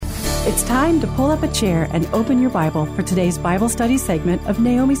It's time to pull up a chair and open your Bible for today's Bible study segment of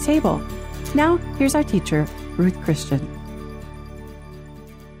Naomi's Table. Now, here's our teacher, Ruth Christian.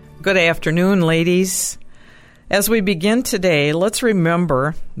 Good afternoon, ladies. As we begin today, let's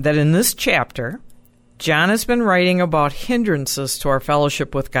remember that in this chapter, John has been writing about hindrances to our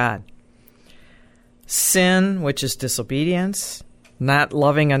fellowship with God. Sin, which is disobedience, not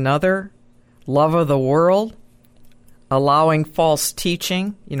loving another, love of the world, allowing false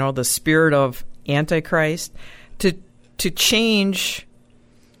teaching, the spirit of Antichrist, to change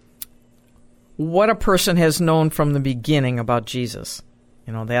what a person has known from the beginning about Jesus.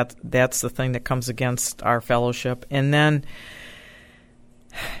 That's the thing that comes against our fellowship. And then,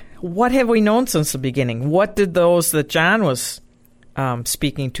 what have we known since the beginning? What did those that John was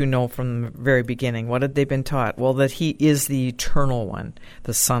speaking to know from the very beginning? What had they been taught? Well, that he is the eternal one,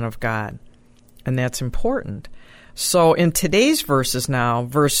 the Son of God. And that's important. So in today's verses now,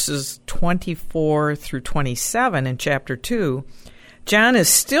 verses 24 through 27 in chapter 2, John is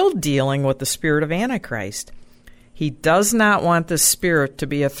still dealing with the spirit of Antichrist. He does not want the spirit to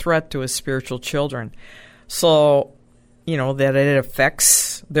be a threat to his spiritual children. So, that it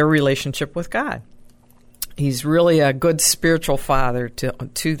affects their relationship with God. He's really a good spiritual father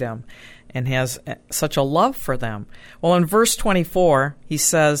to them and has such a love for them. Well, in verse 24, he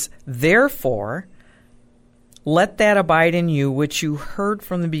says, "Therefore, let that abide in you which you heard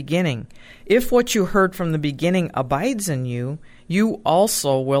from the beginning. If what you heard from the beginning abides in you, you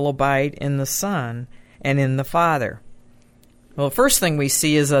also will abide in the Son and in the Father." Well, the first thing we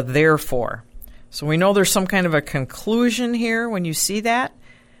see is a therefore. So we know there's some kind of a conclusion here when you see that.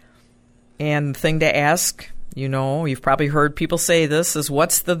 And the thing to ask, you've probably heard people say this, is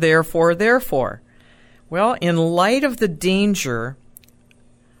what's the therefore? Well, in light of the danger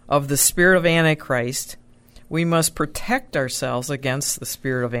of the spirit of Antichrist, we must protect ourselves against the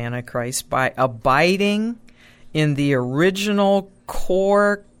spirit of Antichrist by abiding in the original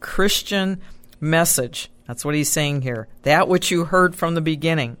core Christian message. That's what he's saying here. That which you heard from the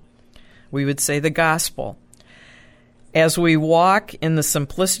beginning. We would say the gospel. As we walk in the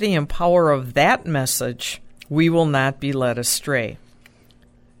simplicity and power of that message, we will not be led astray.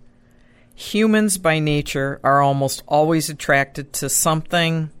 Humans by nature are almost always attracted to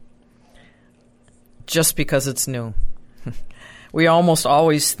something just because it's new. We almost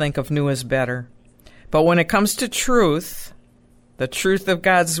always think of new as better. But when it comes to truth, the truth of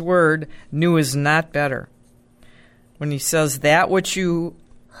God's Word, new is not better. When he says that which you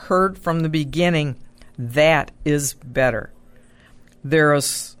heard from the beginning, that is better. There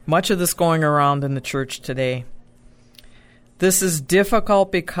is much of this going around in the church today. This is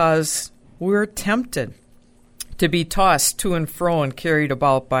difficult because we're tempted to be tossed to and fro and carried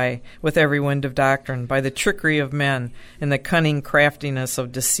about with every wind of doctrine, by the trickery of men and the cunning craftiness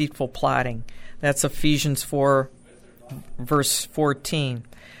of deceitful plotting. That's Ephesians 4, verse 14.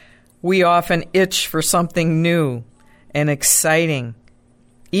 We often itch for something new and exciting,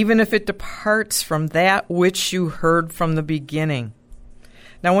 even if it departs from that which you heard from the beginning.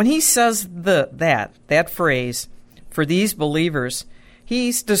 Now, when he says that phrase, for these believers,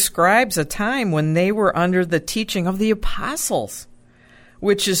 he describes a time when they were under the teaching of the apostles,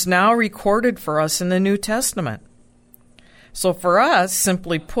 which is now recorded for us in the New Testament. So for us,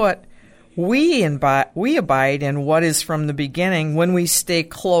 simply put, we abide in what is from the beginning when we stay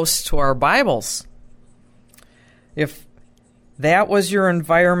close to our Bibles. If that was your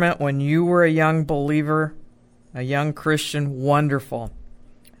environment when you were a young believer, a young Christian, wonderful.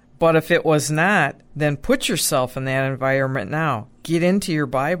 But if it was not, then put yourself in that environment now. Get into your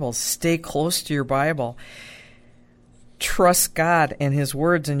Bible. Stay close to your Bible. Trust God and His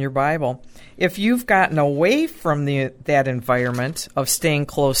words in your Bible. If you've gotten away from that environment of staying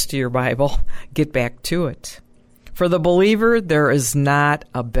close to your Bible, get back to it. For the believer, there is not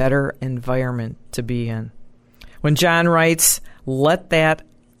a better environment to be in. When John writes, let that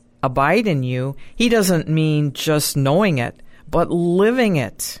abide in you, he doesn't mean just knowing it, but living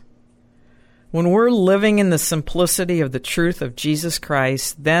it. When we're living in the simplicity of the truth of Jesus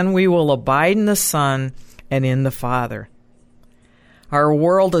Christ, then we will abide in the Son and in the Father. Our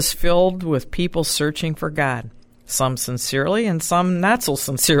world is filled with people searching for God, some sincerely and some not so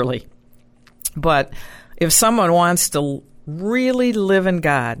sincerely. But if someone wants to really live in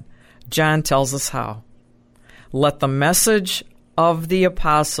God, John tells us how. Let the message of the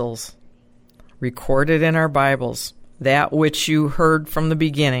apostles, recorded in our Bibles, that which you heard from the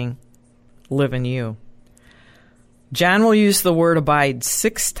beginning, live in you. John will use the word abide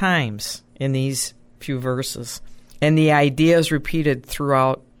 6 times in these few verses, and the idea is repeated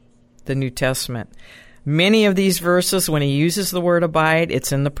throughout the New Testament. Many of these verses, when he uses the word abide,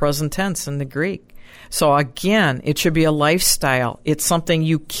 it's in the present tense in the Greek. So again, it should be a lifestyle. It's something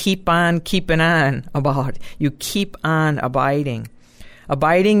you keep on keeping on about. You keep on abiding.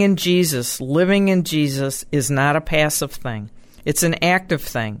 Abiding in Jesus, living in Jesus, is not a passive thing. It's an active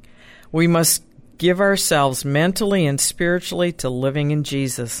thing. We must give ourselves mentally and spiritually to living in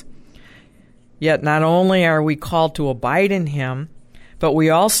Jesus. Yet not only are we called to abide in him, but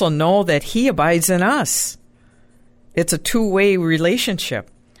we also know that he abides in us. It's a two-way relationship.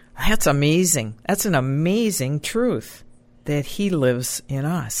 That's amazing. That's an amazing truth, that he lives in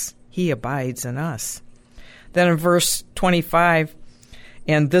us. He abides in us. Then in verse 25,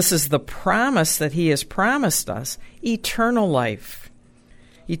 and this is the promise that he has promised us, eternal life.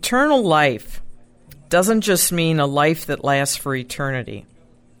 Eternal life doesn't just mean a life that lasts for eternity.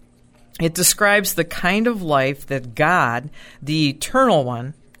 It describes the kind of life that God, the eternal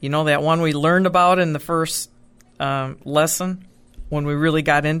one, you know, that one we learned about in the first lesson when we really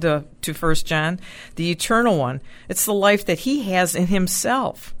got into 1 John, the eternal one, it's the life that he has in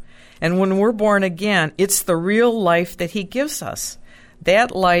himself. And when we're born again, it's the real life that he gives us.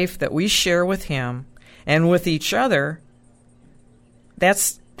 That life that we share with him and with each other,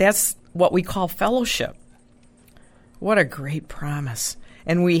 that's what we call fellowship. What a great promise.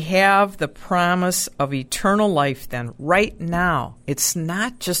 And we have the promise of eternal life then, right now. It's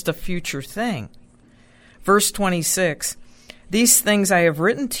not just a future thing. Verse 26, these things I have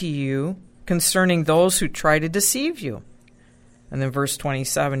written to you concerning those who try to deceive you. And then verse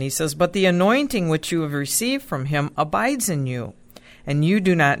 27, he says, but the anointing which you have received from him abides in you, and you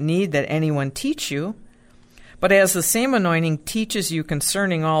do not need that anyone teach you. But as the same anointing teaches you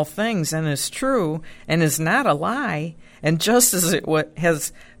concerning all things, and is true, and is not a lie, and just as it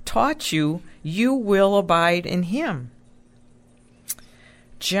has taught you, you will abide in him.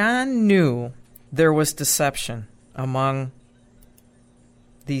 John knew there was deception among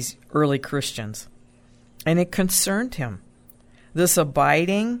these early Christians, and it concerned him. This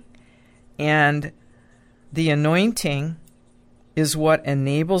abiding and the anointing is what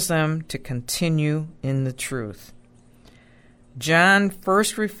enables them to continue in the truth. John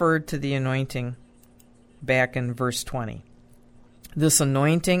first referred to the anointing back in verse 20. This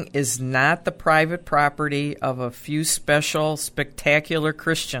anointing is not the private property of a few special, spectacular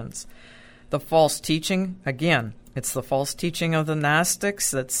Christians. The false teaching, again, it's the false teaching of the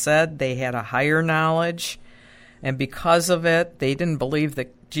Gnostics that said they had a higher knowledge, and because of it, they didn't believe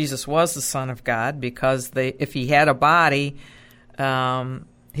that Jesus was the Son of God, because if he had a body,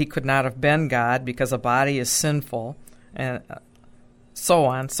 he could not have been God, because a body is sinful, and so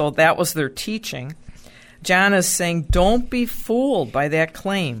on. So that was their teaching. John is saying, don't be fooled by that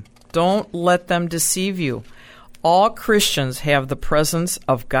claim. Don't let them deceive you. All Christians have the presence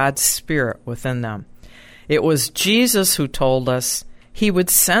of God's Spirit within them. It was Jesus who told us he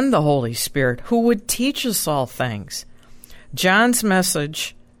would send the Holy Spirit, who would teach us all things. John's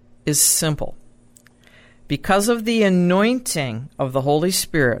message is simple. Because of the anointing of the Holy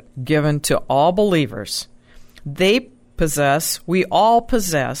Spirit given to all believers, we all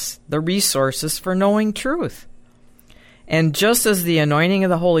possess the resources for knowing truth. And just as the anointing of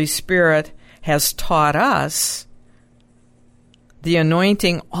the Holy Spirit has taught us, the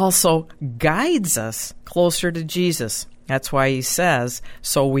anointing also guides us closer to Jesus. That's why he says,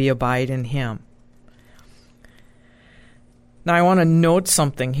 so we abide in him. Now I want to note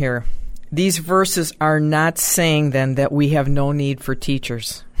something here. These verses are not saying then that we have no need for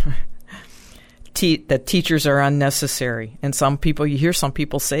teachers. That teachers are unnecessary. And you hear some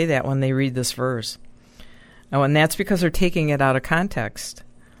people say that when they read this verse. And that's because they're taking it out of context.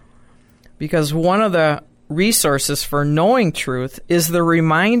 Because one of the resources for knowing truth is the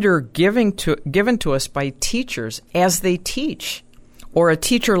reminder given to us by teachers as they teach. Or a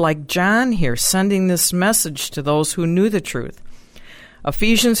teacher like John here sending this message to those who knew the truth.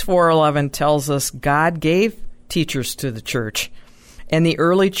 Ephesians 4:11 tells us God gave teachers to the church. And the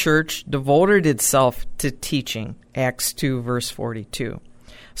early church devoted itself to teaching, Acts 2, verse 42.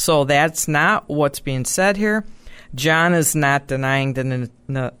 So that's not what's being said here. John is not denying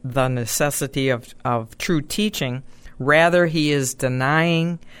the necessity of true teaching. Rather, he is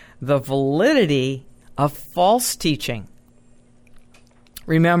denying the validity of false teaching.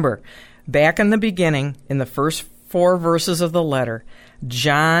 Remember, back in the beginning, in the first 4 verses of the letter,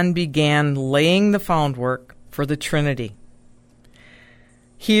 John began laying the groundwork for the Trinity.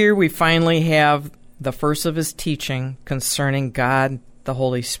 Here we finally have the first of his teaching concerning God, the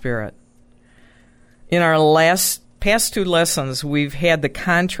Holy Spirit. In our past 2 lessons, we've had the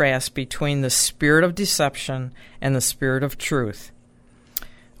contrast between the spirit of deception and the spirit of truth.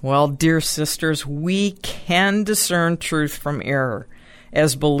 Well, dear sisters, we can discern truth from error.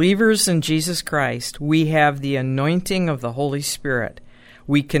 As believers in Jesus Christ, we have the anointing of the Holy Spirit.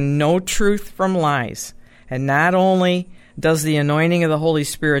 We can know truth from lies. And not only does the anointing of the Holy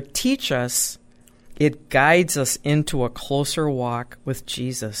Spirit teach us, it guides us into a closer walk with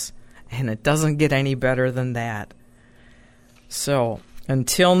Jesus. And it doesn't get any better than that. So,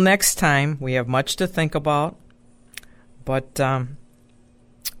 until next time, we have much to think about. But,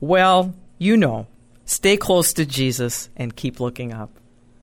 well, stay close to Jesus and keep looking up.